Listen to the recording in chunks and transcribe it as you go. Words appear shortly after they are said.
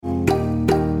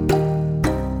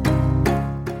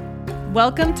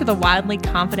Welcome to the Wildly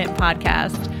Confident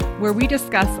podcast, where we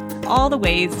discuss all the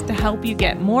ways to help you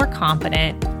get more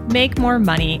confident, make more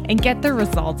money, and get the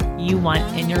results you want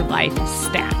in your life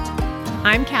stat.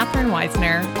 I'm Catherine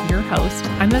Weisner, your host.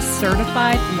 I'm a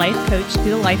certified life coach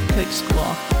through the Life Coach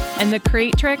School and the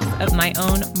creatrix of my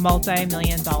own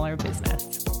multi-million-dollar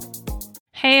business.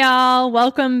 Hey y'all,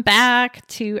 welcome back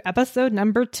to episode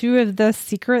number 2 of The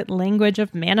Secret Language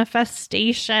of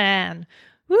Manifestation.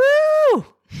 Woo!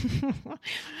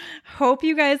 Hope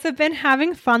you guys have been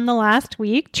having fun the last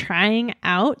week trying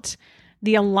out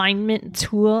the alignment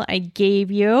tool I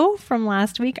gave you from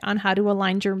last week on how to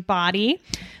align your body.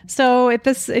 So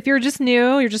if you're just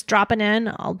new, you're just dropping in,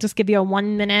 I'll just give you a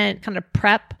 1-minute kind of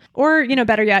prep, or,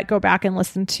 better yet, go back and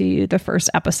listen to the first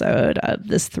episode of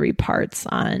this 3 parts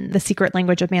on the secret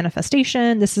language of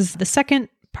manifestation. This is the second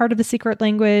part of the secret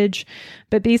language,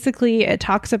 but basically it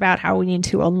talks about how we need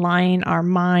to align our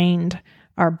mind,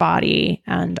 our body,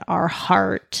 and our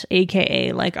heart,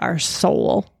 aka like our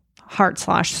soul,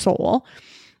 heart/soul,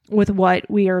 with what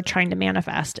we are trying to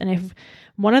manifest. And if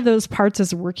one of those parts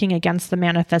is working against the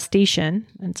manifestation,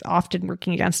 and it's often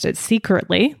working against it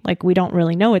secretly, like we don't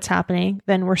really know it's happening,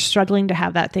 then we're struggling to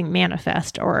have that thing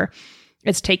manifest, or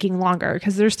it's taking longer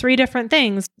because there's 3 different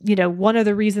things. One of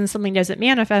the reasons something doesn't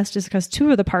manifest is because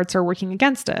 2 of the parts are working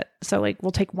against it. So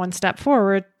we'll take 1 step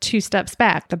forward, 2 steps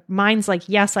back. The mind's like,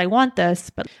 yes, I want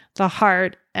this, but the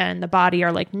heart and the body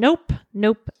are like, nope,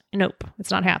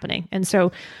 it's not happening. And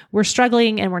so we're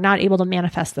struggling and we're not able to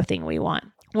manifest the thing we want,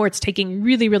 or it's taking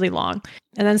really, really long.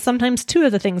 And then sometimes 2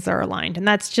 of the things are aligned, and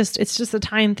it's just a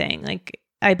time thing.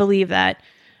 I believe that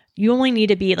you only need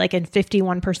to be in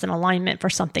 51% alignment for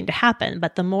something to happen.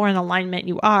 But the more in alignment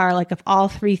you are, if all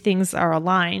 3 things are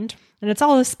aligned, and it's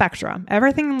all a spectrum.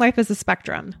 Everything in life is a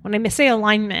spectrum. When I say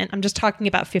alignment, I'm just talking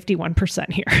about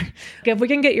 51% here. If we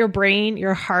can get your brain,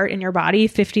 your heart, and your body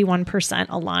 51%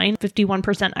 aligned,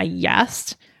 51% a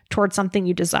yes towards something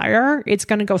you desire, it's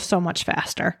going to go so much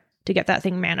faster to get that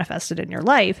thing manifested in your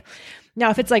life. Now,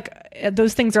 if it's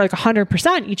those things are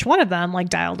 100%, each one of them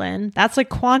dialed in, that's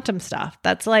quantum stuff.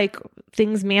 That's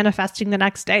things manifesting the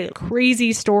next day,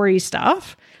 crazy story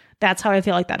stuff. That's how I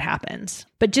feel that happens.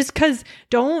 But just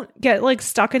don't get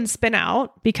stuck and spin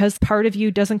out because part of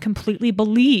you doesn't completely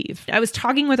believe. I was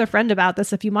talking with a friend about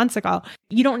this a few months ago.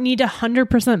 You don't need to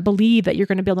 100% believe that you're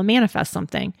going to be able to manifest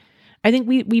something. I think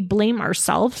we blame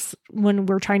ourselves when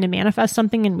we're trying to manifest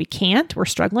something and we can't, we're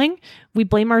struggling. We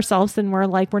blame ourselves and we're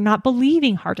we're not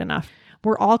believing hard enough.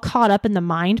 We're all caught up in the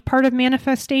mind part of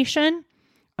manifestation,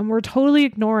 and we're totally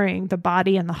ignoring the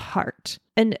body and the heart.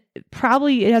 And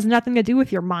probably it has nothing to do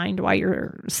with your mind why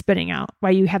you're spinning out,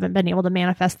 why you haven't been able to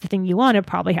manifest the thing you want. It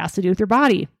probably has to do with your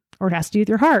body, or it has to do with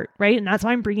your heart, right? And that's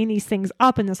why I'm bringing these things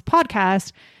up in this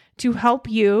podcast, to help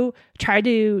you try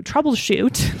to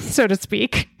troubleshoot, so to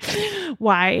speak,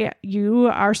 why you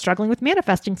are struggling with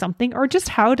manifesting something, or just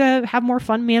how to have more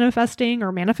fun manifesting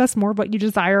or manifest more of what you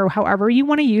desire, or however you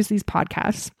want to use these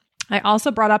podcasts. I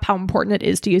also brought up how important it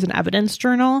is to use an evidence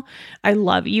journal. I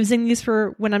love using these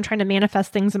for when I'm trying to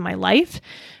manifest things in my life,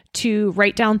 to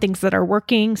write down things that are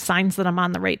working, signs that I'm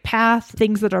on the right path,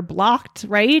 things that are blocked,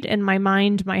 right? In my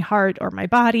mind, my heart, or my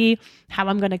body, how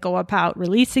I'm going to go about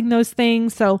releasing those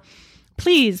things. So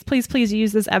please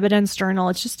use this evidence journal.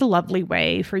 It's just a lovely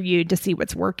way for you to see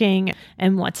what's working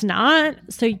and what's not,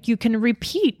 so you can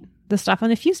repeat the stuff in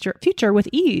the future with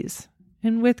ease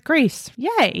and with grace.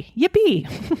 Yay, yippee.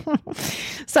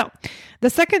 So the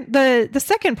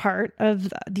second part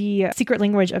of the secret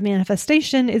language of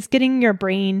manifestation is getting your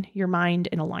brain, your mind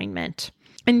in alignment.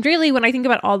 And really, when I think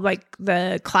about all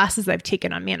the classes I've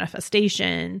taken on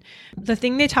manifestation, the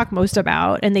thing they talk most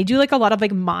about, and they do a lot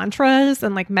of mantras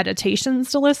and meditations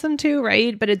to listen to,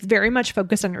 right? But it's very much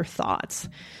focused on your thoughts.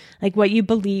 What you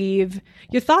believe,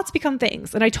 your thoughts become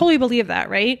things. And I totally believe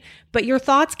that, right? But your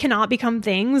thoughts cannot become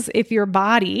things if your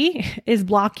body is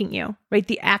blocking you, right?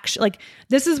 The action,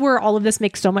 this is where all of this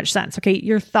makes so much sense. Okay.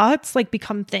 Your thoughts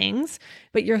become things,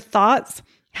 but your thoughts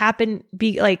come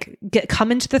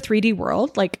into the 3D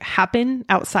world, happen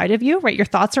outside of you, right? Your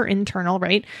thoughts are internal,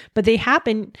 right? But they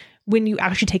happen when you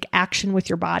actually take action with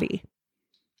your body.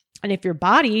 And if your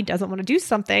body doesn't want to do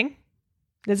something,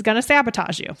 it's going to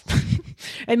sabotage you.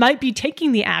 It might be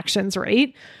taking the actions,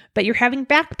 right? But you're having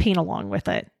back pain along with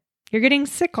it. You're getting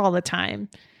sick all the time.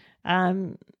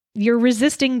 You're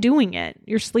resisting doing it.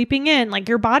 You're sleeping in.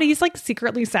 Your body's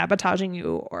secretly sabotaging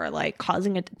you, or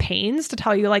causing it pains to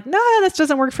tell you no, this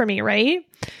doesn't work for me, right?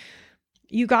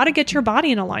 You got to get your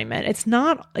body in alignment. It's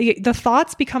not, the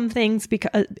thoughts become things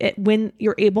because when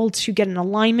you're able to get in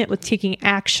alignment with taking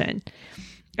action.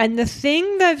 And the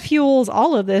thing that fuels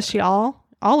all of this, y'all,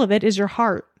 all of it is your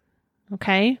heart.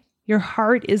 Okay. Your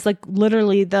heart is like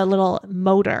literally the little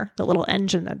motor, the little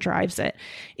engine that drives it.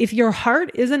 If your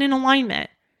heart isn't in alignment,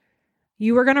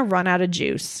 you are going to run out of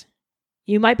juice.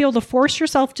 You might be able to force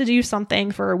yourself to do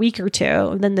something for a week or two,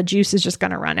 and then the juice is just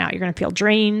going to run out. You're going to feel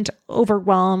drained,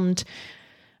 overwhelmed.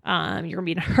 You're going to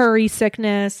be in hurry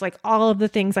sickness, like all of the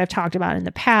things I've talked about in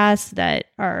the past that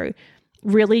are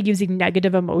really using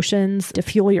negative emotions to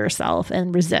fuel yourself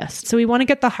and resist. So we want to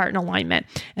get the heart in alignment.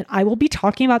 And I will be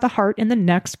talking about the heart in the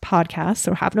next podcast,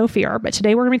 so have no fear. But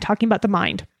today we're going to be talking about the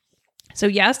mind. So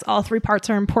yes, all three parts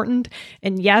are important.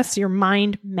 And yes, your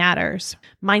mind matters.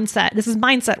 Mindset. This is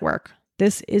mindset work.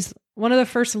 This is one of the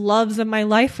first loves of my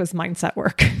life was mindset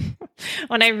work.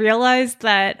 When I realized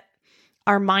that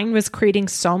our mind was creating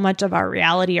so much of our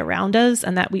reality around us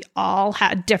and that we all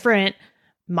had different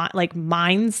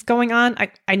minds going on.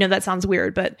 I know that sounds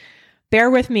weird, but bear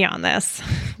with me on this.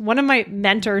 One of my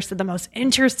mentors said the most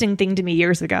interesting thing to me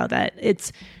years ago that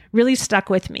it's really stuck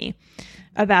with me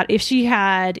about if she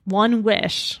had one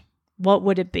wish, what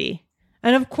would it be?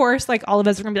 And of course, like all of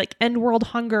us are going to be like, end world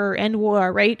hunger, end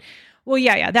war, right? Well,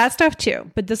 yeah, that stuff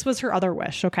too. But this was her other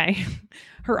wish, okay?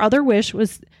 Her other wish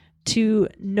was to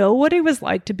know what it was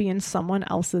like to be in someone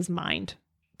else's mind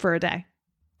for a day.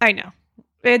 I know.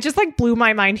 It just like blew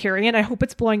my mind hearing it. I hope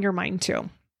it's blowing your mind too.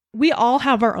 We all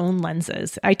have our own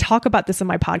lenses. I talk about this in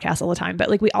my podcast all the time, but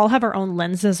like we all have our own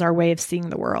lenses, our way of seeing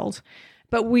the world.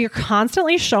 But we're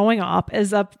constantly showing up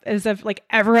as if like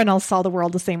everyone else saw the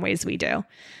world the same way as we do.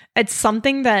 It's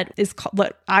something that is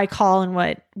what I call and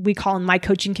what we call in my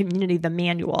coaching community, the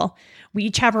manual. We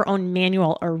each have our own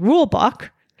manual or rule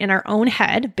book in our own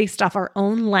head based off our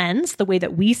own lens, the way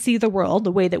that we see the world,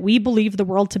 the way that we believe the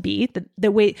world to be,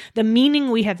 the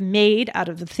meaning we have made out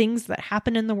of the things that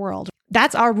happen in the world.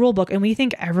 That's our rule book. And we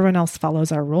think everyone else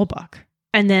follows our rule book.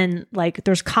 And then like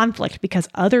there's conflict because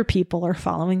other people are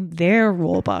following their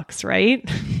rule books, right?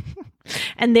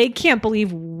 And they can't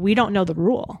believe we don't know the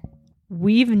rule.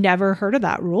 We've never heard of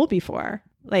that rule before.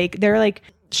 Like they're like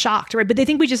shocked, right? But they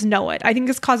think we just know it. I think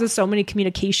this causes so many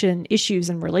communication issues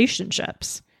in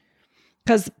relationships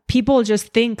because people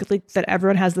just think like that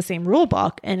everyone has the same rule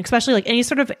book, and especially like any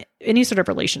sort of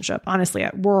relationship, honestly,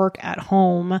 at work, at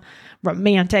home,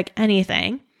 romantic,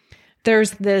 anything.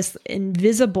 There's this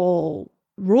invisible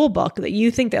rule book that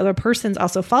you think the other person's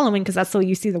also following because that's the way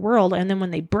you see the world. And then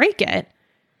when they break it,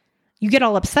 you get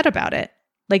all upset about it.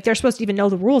 Like they're supposed to even know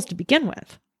the rules to begin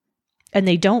with. And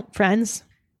they don't, friends.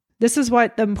 This is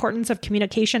what the importance of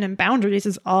communication and boundaries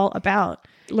is all about.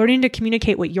 Learning to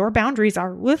communicate what your boundaries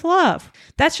are with love.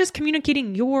 That's just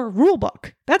communicating your rule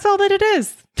book. That's all that it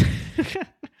is.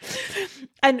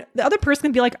 And the other person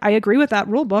can be like, I agree with that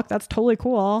rule book. That's totally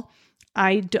cool.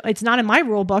 It's not in my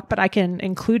rule book, but I can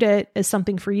include it as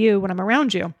something for you when I'm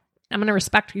around you. I'm going to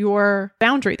respect your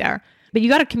boundary there, but you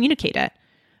got to communicate it.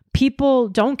 People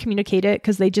don't communicate it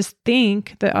because they just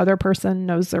think the other person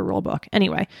knows their rule book.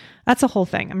 Anyway, that's a whole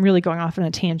thing. I'm really going off on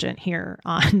a tangent here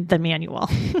on the manual.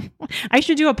 I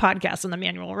should do a podcast on the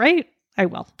manual, right? I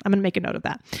will. I'm going to make a note of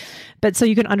that. But so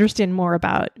you can understand more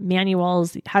about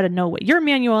manuals, how to know what your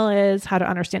manual is, how to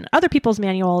understand other people's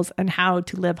manuals, and how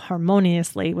to live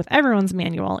harmoniously with everyone's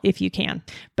manual if you can.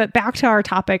 But back to our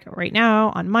topic right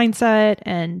now on mindset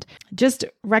and just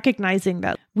recognizing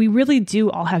that we really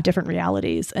do all have different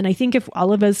realities. And I think if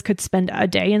all of us could spend a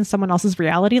day in someone else's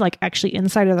reality, like actually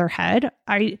inside of their head,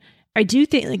 I do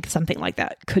think like something like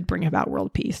that could bring about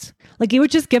world peace. Like it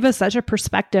would just give us such a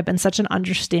perspective and such an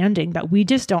understanding that we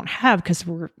just don't have because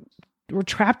we're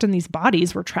trapped in these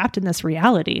bodies. We're trapped in this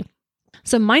reality.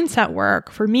 So mindset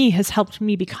work for me has helped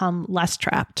me become less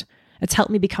trapped. It's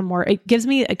helped me become more, it gives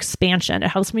me expansion. It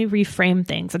helps me reframe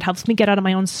things. It helps me get out of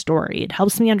my own story. It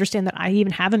helps me understand that I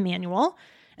even have a manual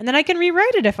and then I can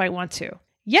rewrite it if I want to.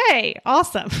 Yay.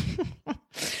 Awesome.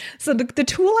 So the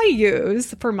tool I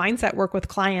use for mindset work with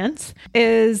clients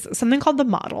is something called the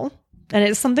model. And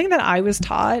it's something that I was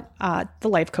taught at the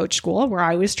life coach school where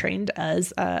I was trained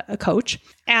as a coach.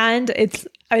 And it's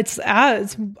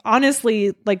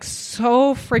honestly like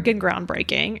so freaking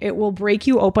groundbreaking. It will break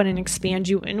you open and expand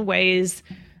you in ways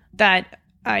that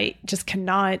I just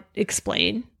cannot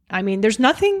explain. I mean, there's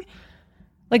nothing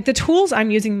like the tools I'm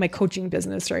using in my coaching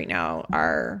business right now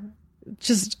are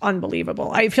just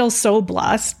unbelievable. I feel so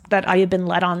blessed that I have been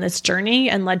led on this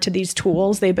journey and led to these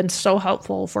tools. They've been so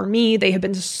helpful for me. They have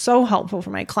been so helpful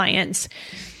for my clients.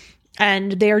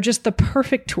 And they are just the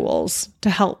perfect tools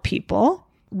to help people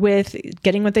with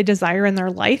getting what they desire in their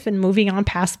life and moving on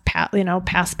past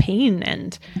pain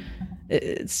and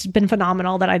it's been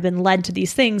phenomenal that I've been led to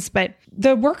these things. But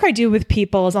the work I do with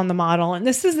people is on the model. And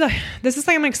this is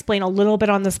something I'm going to explain a little bit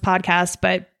on this podcast,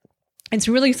 but it's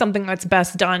really something that's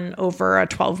best done over a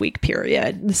 12-week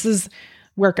period. This is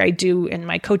work I do in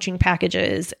my coaching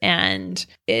packages. And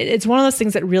it's one of those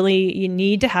things that really you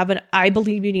need to have I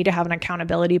believe you need to have an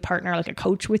accountability partner, like a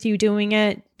coach with you doing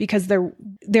it, because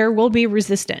there will be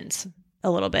resistance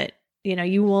a little bit.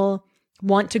 You will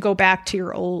want to go back to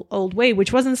your old way,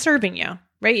 which wasn't serving you,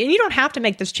 right? And you don't have to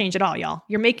make this change at all, y'all.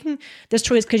 You're making this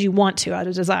choice because you want to, out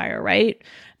of desire, right?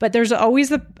 But there's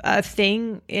always a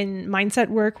thing in mindset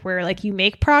work where like you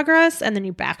make progress and then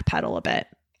you backpedal a bit.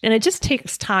 And it just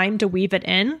takes time to weave it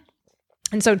in.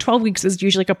 And so 12 weeks is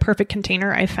usually like a perfect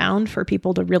container I found for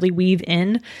people to really weave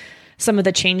in some of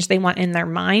the change they want in their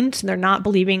mind. They're not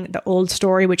believing the old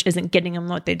story, which isn't getting them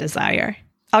what they desire.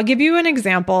 I'll give you an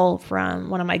example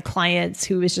from one of my clients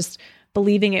who was just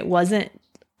believing it wasn't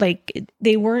like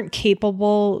they weren't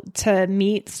capable to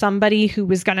meet somebody who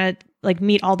was going to like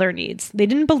meet all their needs. They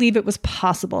didn't believe it was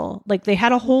possible. Like they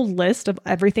had a whole list of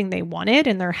everything they wanted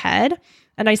in their head.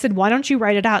 And I said, why don't you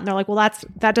write it out? And they're like, well,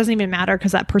 that doesn't even matter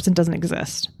because that person doesn't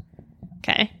exist.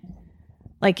 Okay.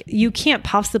 Like you can't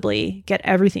possibly get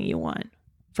everything you want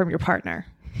from your partner.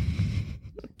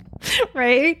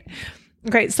 Right?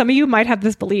 Okay. Some of you might have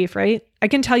this belief, right? I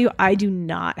can tell you, I do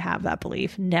not have that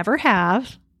belief. Never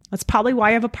have. That's probably why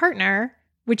I have a partner,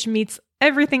 which meets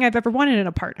everything I've ever wanted in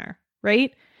a partner.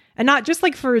 Right? And not just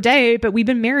like for a day, but we've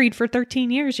been married for 13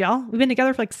 years, y'all. We've been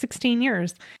together for like 16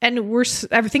 years and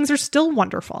things are still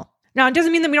wonderful. Now, it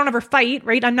doesn't mean that we don't ever fight,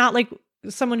 right? I'm not like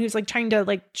someone who's like trying to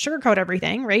like sugarcoat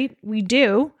everything, right? We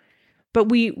do. But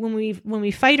when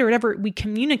we fight or whatever, we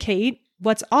communicate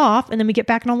what's off and then we get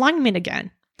back in alignment again.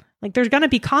 Like there's going to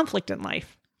be conflict in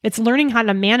life. It's learning how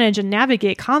to manage and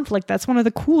navigate conflict. That's one of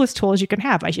the coolest tools you can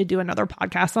have. I should do another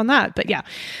podcast on that. But yeah,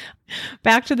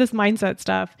 back to this mindset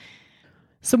stuff.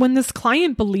 So when this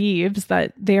client believes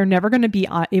that they are never going to be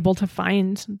able to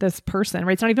find this person,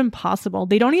 right? It's not even possible.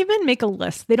 They don't even make a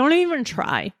list. They don't even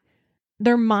try.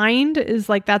 Their mind is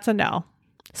like, that's a no.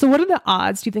 So what are the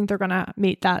odds do you think they're going to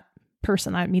meet that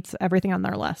person that meets everything on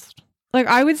their list? Like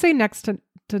I would say next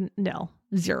to nil,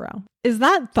 0. Is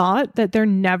that thought that they're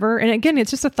never, and again, it's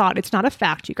just a thought. It's not a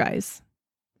fact, you guys,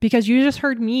 because you just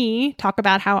heard me talk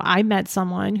about how I met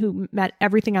someone who met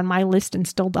everything on my list and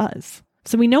still does.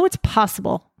 So we know it's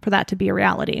possible for that to be a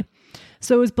reality.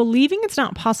 So is believing it's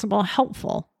not possible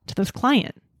helpful to this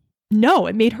client? No,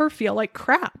 it made her feel like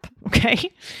crap.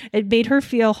 Okay. It made her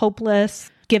feel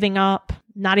hopeless, giving up,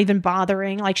 not even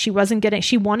bothering. Like she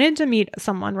wanted to meet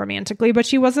someone romantically, but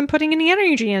she wasn't putting any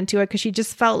energy into it because she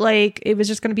just felt like it was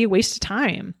just going to be a waste of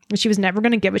time. She was never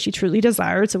going to get what she truly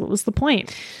desired. So what was the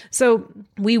point? So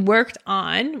we worked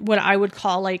on what I would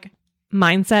call like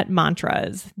mindset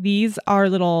mantras. These are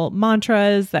little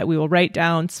mantras that we will write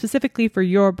down specifically for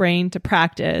your brain to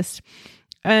practice.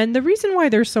 And the reason why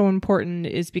they're so important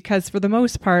is because for the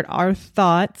most part, our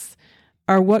thoughts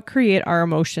are what create our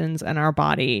emotions and our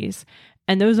bodies.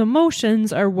 And those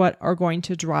emotions are what are going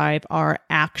to drive our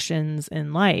actions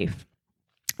in life.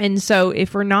 And so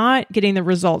if we're not getting the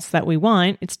results that we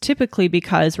want, it's typically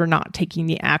because we're not taking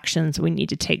the actions we need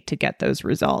to take to get those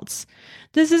results.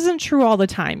 This isn't true all the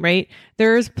time, right?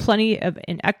 There's plenty of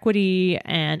inequity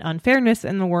and unfairness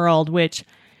in the world, which,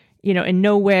 in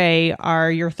no way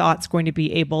are your thoughts going to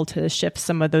be able to shift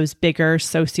some of those bigger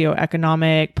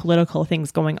socioeconomic, political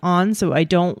things going on. So I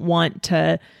don't want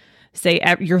to say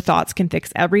your thoughts can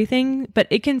fix everything, but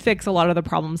it can fix a lot of the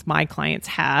problems my clients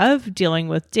have dealing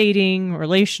with dating,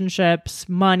 relationships,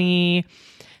 money.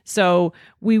 So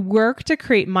we work to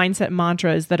create mindset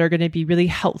mantras that are going to be really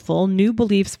helpful, new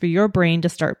beliefs for your brain to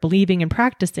start believing and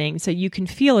practicing so you can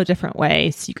feel a different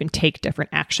way, so you can take different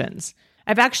actions.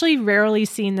 I've actually rarely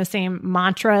seen the same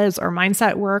mantras or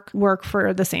mindset work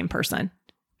for the same person.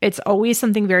 It's always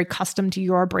something very custom to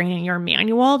your brain and your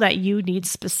manual that you need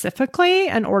specifically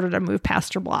in order to move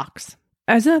past your blocks.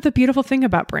 Isn't that the beautiful thing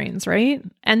about brains, right?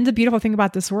 And the beautiful thing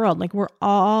about this world, like we're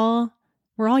all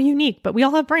unique, but we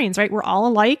all have brains, right? We're all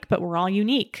alike, but we're all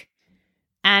unique.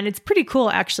 And it's pretty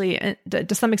cool actually,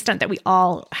 to some extent, that we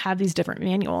all have these different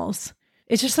manuals.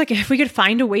 It's just like if we could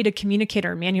find a way to communicate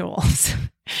our manuals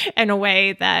in a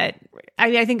way that,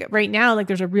 I think right now, like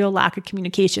there's a real lack of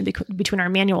communication between our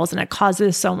manuals and it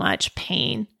causes so much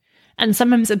pain. And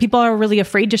sometimes people are really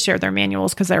afraid to share their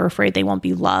manuals because they're afraid they won't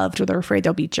be loved or they're afraid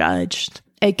they'll be judged.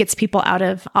 It gets people out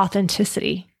of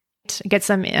authenticity. It gets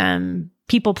them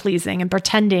people pleasing and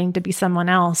pretending to be someone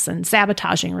else and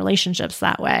sabotaging relationships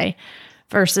that way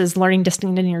versus learning to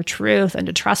stand in your truth and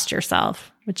to trust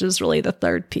yourself, which is really the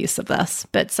third piece of this.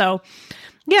 But so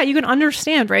Yeah, you can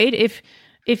understand, right?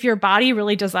 If your body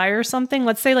really desires something,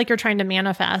 let's say like you're trying to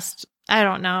manifest, I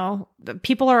don't know,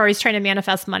 people are always trying to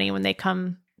manifest money when they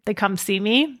come see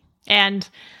me. And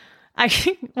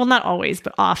well, not always,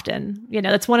 but often,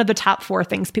 that's one of the top 4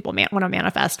 things people want to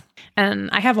manifest. And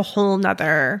I have a whole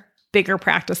nother bigger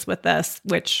practice with this,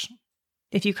 which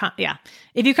if you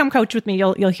come coach with me,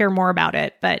 you'll hear more about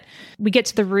it. But we get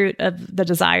to the root of the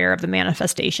desire of the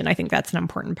manifestation. I think that's an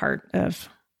important part of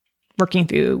working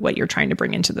through what you're trying to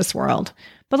bring into this world.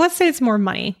 But let's say it's more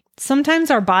money.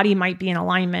 Sometimes our body might be in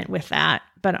alignment with that,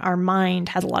 but our mind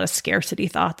has a lot of scarcity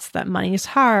thoughts that money is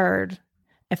hard.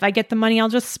 If I get the money, I'll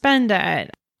just spend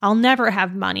it. I'll never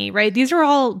have money, right? These are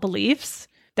all beliefs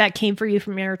that came for you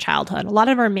from your childhood. A lot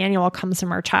of our manual comes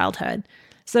from our childhood.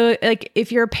 So like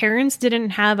if your parents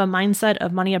didn't have a mindset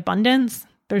of money abundance,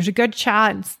 there's a good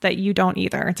chance that you don't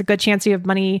either. It's a good chance you have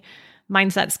money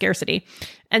mindset scarcity.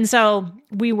 And so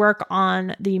we work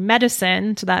on the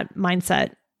medicine to that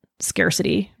mindset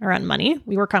scarcity around money.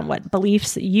 We work on what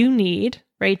beliefs you need,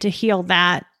 right, to heal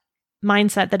that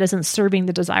mindset that isn't serving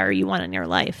the desire you want in your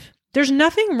life. There's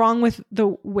nothing wrong with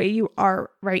the way you are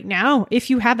right now if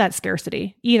you have that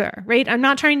scarcity either, right? I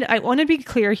want to be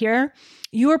clear here.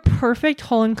 You are perfect,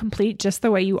 whole, and complete just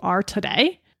the way you are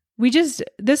today.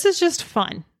 This is just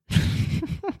fun.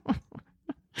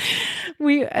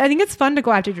 I think it's fun to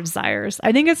go after your desires.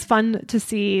 I think it's fun to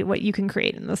see what you can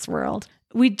create in this world.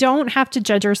 We don't have to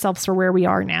judge ourselves for where we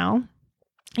are now.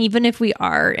 Even if we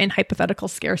are in hypothetical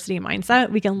scarcity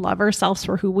mindset, we can love ourselves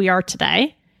for who we are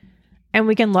today, and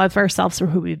we can love ourselves for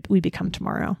who we become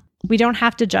tomorrow. We don't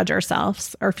have to judge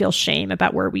ourselves or feel shame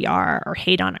about where we are or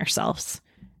hate on ourselves.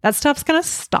 That stuff's going to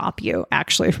stop you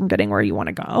actually from getting where you want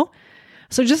to go.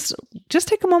 So just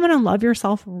take a moment and love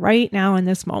yourself right now in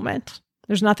this moment.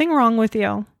 There's nothing wrong with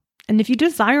you. And if you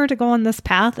desire to go on this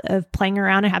path of playing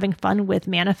around and having fun with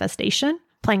manifestation,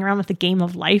 playing around with the game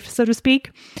of life, so to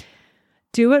speak,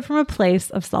 do it from a place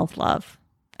of self-love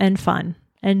and fun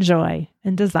and joy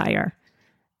and desire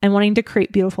and wanting to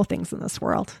create beautiful things in this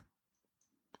world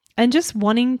and just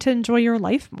wanting to enjoy your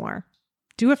life more.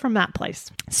 Do it from that place.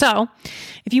 So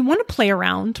if you want to play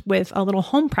around with a little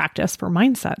home practice for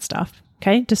mindset stuff,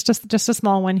 okay, just a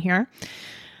small one here,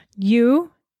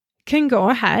 you can go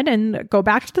ahead and go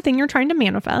back to the thing you're trying to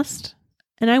manifest.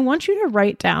 And I want you to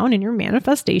write down in your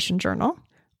manifestation journal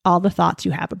all the thoughts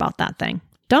you have about that thing.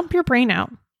 Dump your brain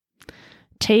out.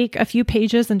 Take a few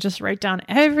pages and just write down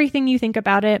everything you think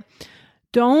about it.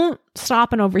 Don't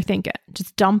stop and overthink it.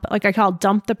 Just dump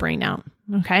the brain out.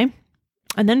 Okay.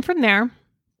 And then from there,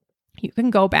 you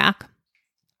can go back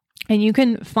and you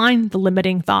can find the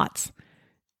limiting thoughts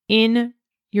in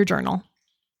your journal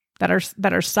that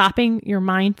are stopping your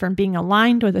mind from being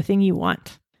aligned with the thing you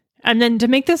want. And then to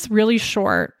make this really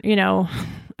short,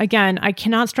 again, I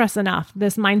cannot stress enough,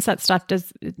 this mindset stuff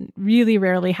really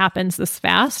rarely happens this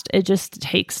fast. It just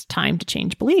takes time to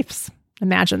change beliefs.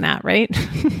 Imagine that, right?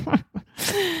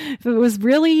 If it was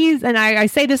really easy, and I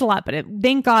say this a lot, but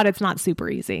thank God it's not super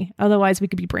easy. Otherwise, we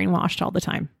could be brainwashed all the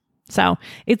time. So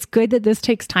it's good that this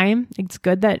takes time. It's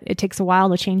good that it takes a while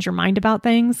to change your mind about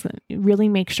things. Really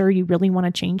make sure you really want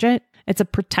to change it. It's a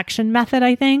protection method,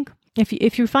 I think.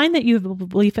 If you find that you have a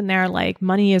belief in there like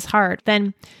money is hard,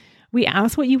 then we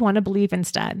ask what you want to believe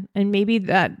instead. And maybe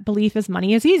that belief is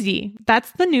money is easy.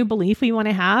 That's the new belief we want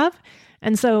to have.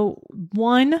 And so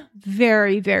one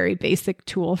very, very basic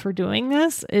tool for doing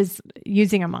this is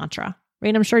using a mantra,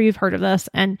 right? I'm sure you've heard of this,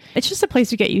 and it's just a place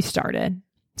to get you started.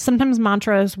 Sometimes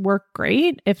mantras work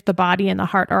great if the body and the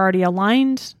heart are already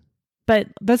aligned, but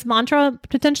this mantra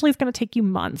potentially is going to take you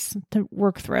months to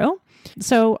work through.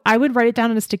 So I would write it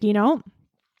down in a sticky note,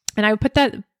 and I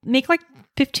would make like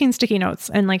 15 sticky notes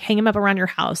and like hang them up around your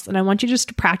house. And I want you just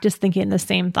to practice thinking the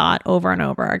same thought over and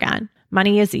over again.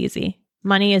 Money is easy.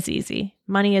 Money is easy.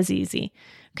 Money is easy.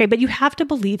 Okay. But you have to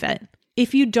believe it.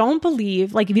 If you don't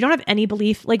believe, like if you don't have any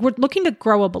belief, like we're looking to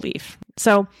grow a belief.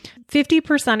 So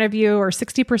 50% of you or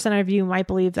 60% of you might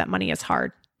believe that money is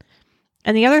hard.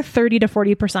 And the other 30 to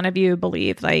 40% of you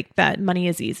believe like that money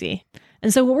is easy.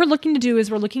 And so what we're looking to do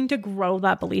is we're looking to grow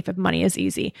that belief of money is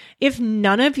easy. If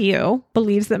none of you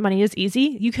believes that money is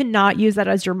easy, you cannot use that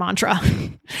as your mantra.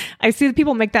 I see that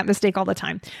people make that mistake all the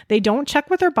time. They don't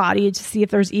check with their body to see if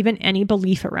there's even any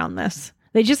belief around this.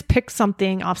 They just pick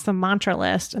something off some mantra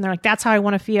list and they're like, that's how I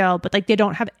want to feel. But like they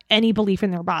don't have any belief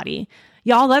in their body.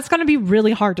 Y'all, that's going to be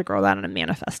really hard to grow that on a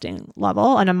manifesting level,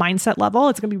 on a mindset level.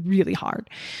 It's going to be really hard.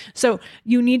 So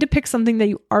you need to pick something that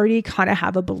you already kind of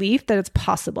have a belief that it's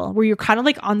possible, where you're kind of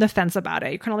like on the fence about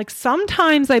it. You're kind of like,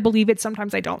 sometimes I believe it,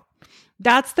 sometimes I don't.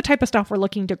 That's the type of stuff we're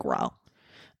looking to grow.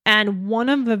 And one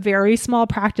of the very small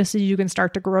practices you can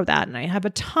start to grow that, and I have a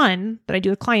ton that I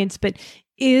do with clients, but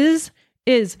is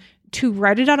to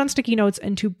write it out on sticky notes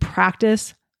and to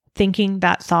practice thinking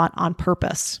that thought on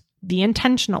purpose. Be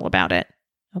intentional about it.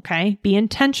 Okay? Be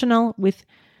intentional with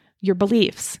your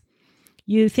beliefs.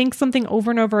 You think something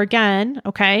over and over again,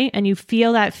 okay? And you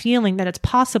feel that feeling that it's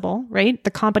possible, right?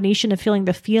 The combination of feeling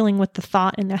the feeling with the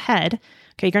thought in the head.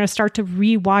 Okay, you're going to start to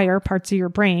rewire parts of your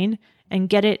brain and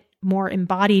get it more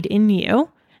embodied in you.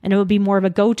 And it will be more of a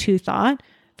go-to thought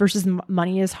versus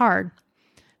money is hard.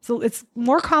 So it's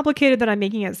more complicated than I'm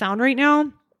making it sound right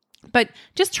now. But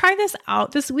just try this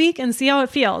out this week and see how it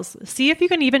feels. See if you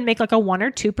can even make like a 1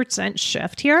 or 2%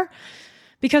 shift here.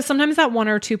 Because sometimes that 1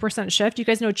 or 2% shift, you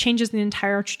guys know, changes the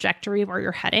entire trajectory of where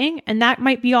you're heading. And that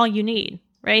might be all you need,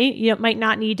 right? You might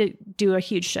not need to do a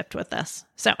huge shift with this.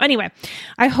 So anyway,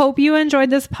 I hope you enjoyed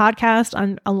this podcast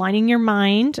on aligning your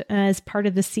mind as part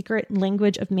of the secret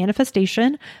language of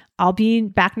manifestation. I'll be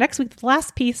back next week with the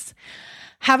last piece.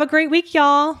 Have a great week,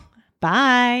 y'all.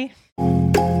 Bye.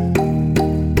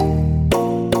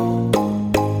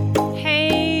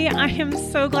 I am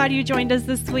so glad you joined us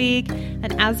this week.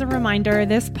 And as a reminder,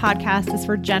 this podcast is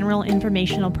for general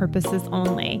informational purposes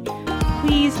only.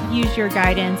 Please use your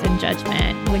guidance and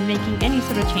judgment when making any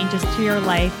sort of changes to your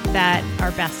life that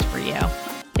are best for you.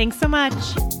 Thanks so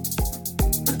much.